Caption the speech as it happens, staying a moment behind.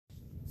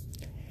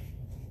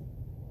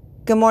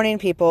Good morning,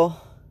 people.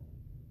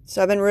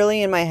 So I've been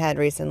really in my head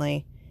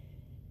recently,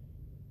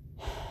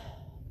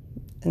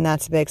 and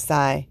that's a big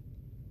sigh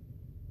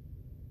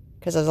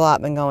because there's a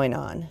lot been going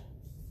on.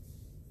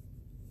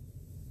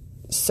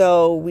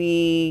 So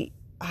we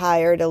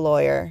hired a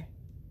lawyer,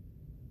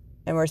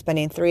 and we're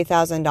spending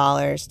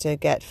 $3,000 to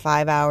get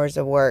 5 hours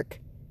of work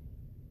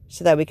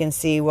so that we can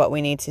see what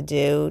we need to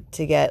do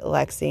to get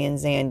Lexi and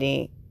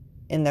Zandy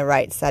in the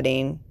right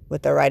setting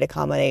with the right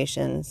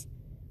accommodations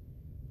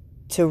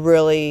to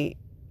really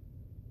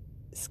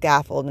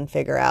scaffold and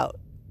figure out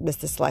this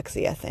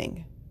dyslexia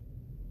thing.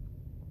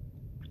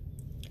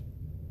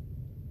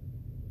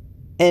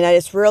 And I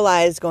just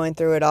realized going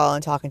through it all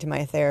and talking to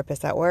my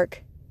therapist at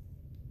work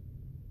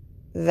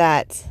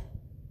that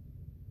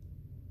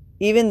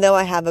even though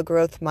I have a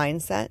growth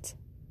mindset,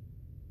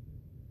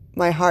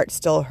 my heart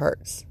still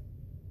hurts.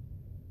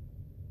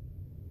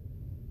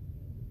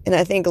 And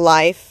I think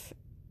life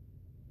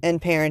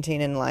and parenting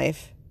in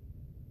life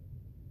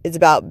is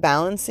about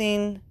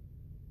balancing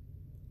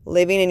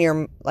living in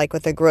your,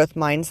 with a growth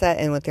mindset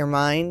and with your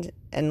mind,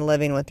 and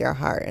living with your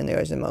heart and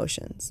those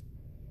emotions.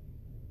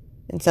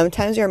 And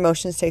sometimes your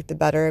emotions take the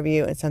better of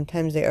you, and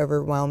sometimes they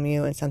overwhelm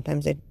you, and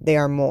sometimes they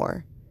are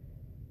more.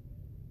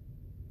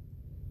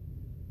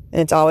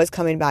 And it's always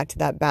coming back to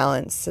that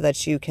balance so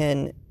that you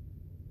can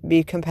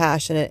be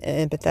compassionate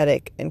and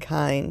empathetic and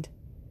kind.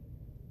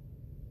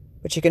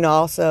 But you can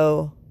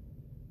also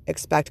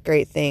expect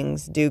great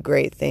things, do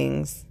great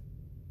things,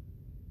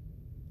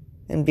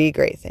 and be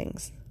great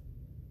things.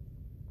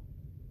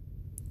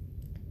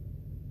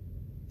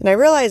 And I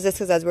realized this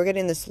because as we're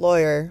getting this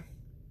lawyer,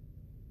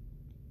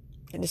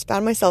 I just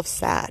found myself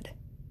sad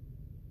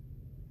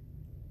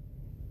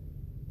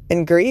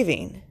and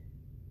grieving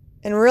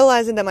and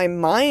realizing that my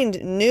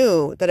mind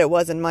knew that it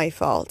wasn't my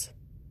fault,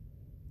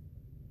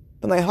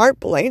 but my heart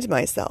blamed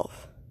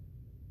myself.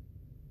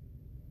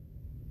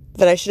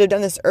 That I should have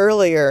done this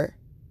earlier,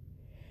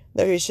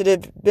 that we should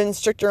have been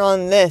stricter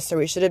on this, or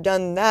we should have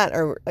done that,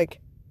 or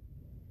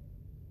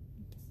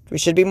we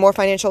should be more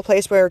financial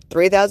place where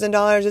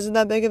 $3,000 isn't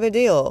that big of a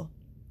deal.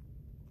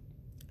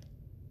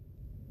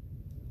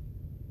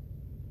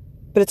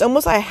 But it's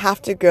almost I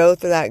have to go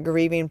through that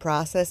grieving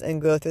process and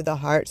go through the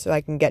heart so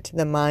I can get to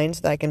the mind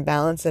so that I can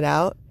balance it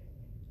out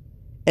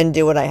and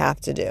do what I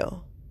have to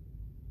do.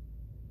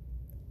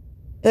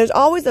 There's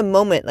always a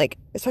moment,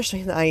 especially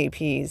in the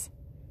IEPs,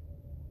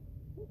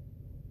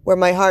 where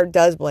my heart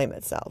does blame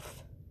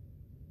itself.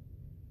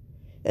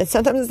 And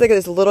sometimes it's like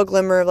this little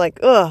glimmer of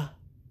ugh,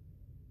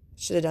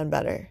 should have done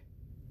better.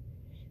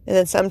 And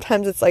then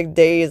sometimes it's like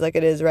days like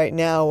it is right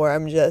now where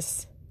I'm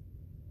just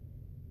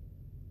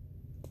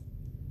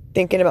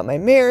thinking about my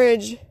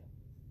marriage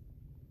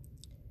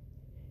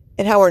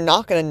and how we're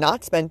not going to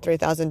not spend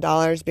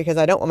 $3,000 because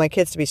I don't want my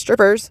kids to be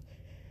strippers.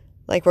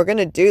 We're going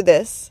to do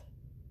this.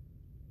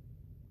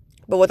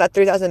 But what that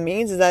 $3,000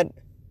 means is that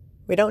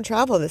we don't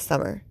travel this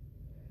summer,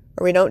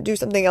 or we don't do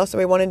something else that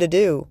we wanted to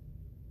do.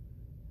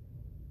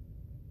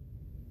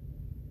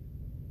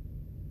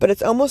 But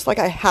it's almost like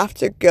I have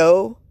to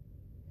go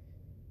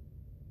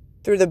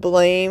through the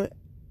blame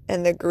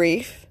and the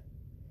grief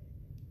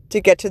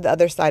to get to the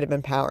other side of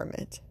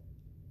empowerment.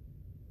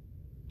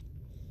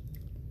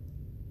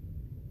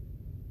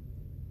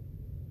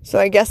 So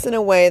I guess in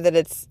a way that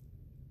it's,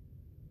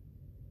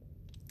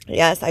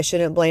 yes, I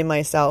shouldn't blame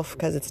myself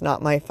because it's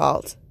not my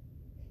fault.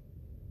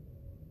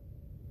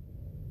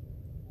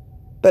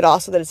 But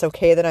also that it's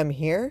okay that I'm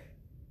here,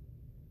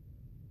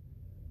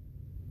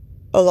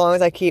 as long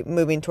as I keep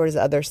moving towards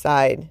the other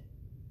side.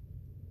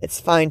 It's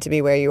fine to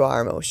be where you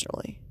are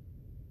emotionally.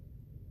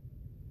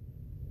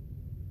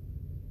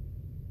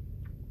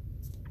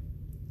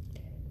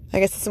 I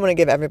guess I just want to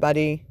give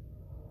everybody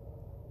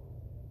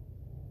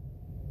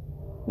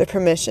the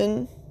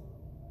permission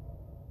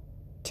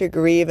to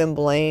grieve and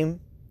blame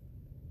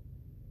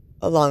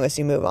as long as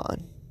you move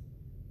on.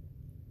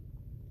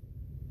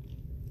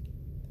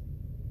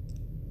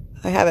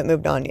 I haven't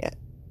moved on yet.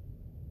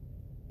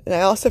 And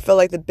I also feel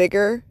like the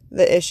bigger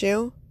the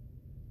issue,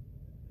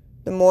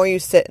 the more you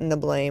sit in the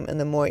blame and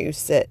the more you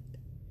sit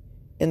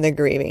in the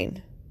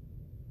grieving,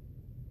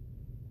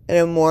 and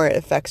the more it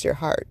affects your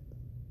heart.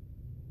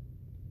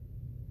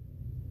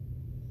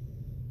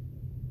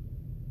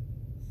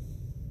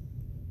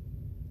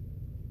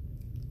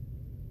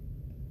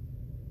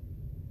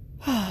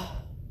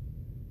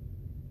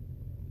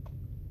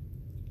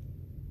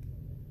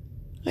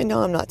 I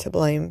know I'm not to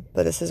blame,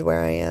 but this is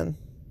where I am.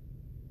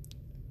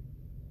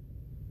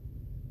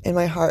 And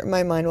my heart and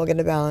my mind will get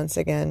a balance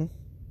again.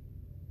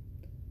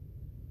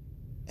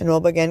 And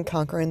we'll begin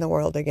conquering the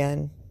world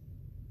again.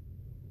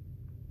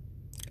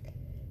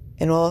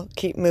 And we'll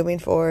keep moving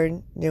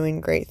forward,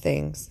 doing great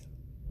things.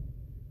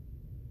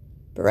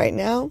 But right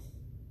now,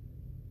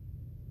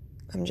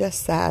 I'm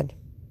just sad.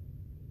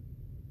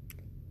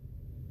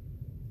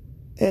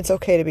 And it's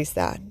okay to be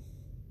sad.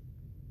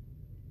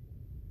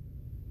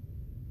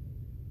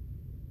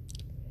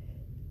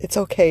 It's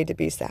okay to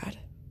be sad.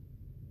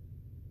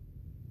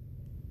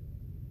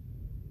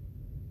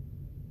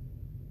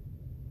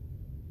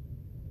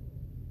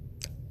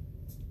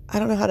 I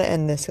don't know how to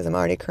end this because I'm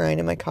already crying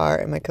in my car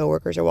and my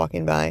coworkers are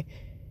walking by.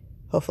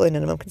 Hopefully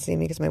none of them can see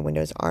me because my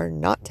windows are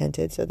not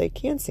tinted so they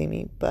can see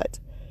me. But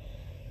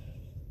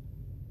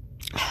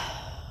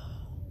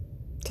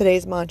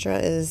today's mantra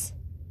is,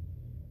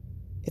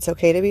 it's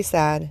okay to be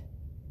sad,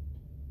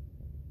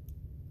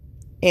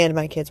 and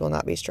my kids will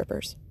not be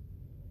strippers.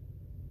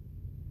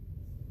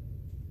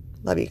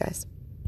 Love you guys.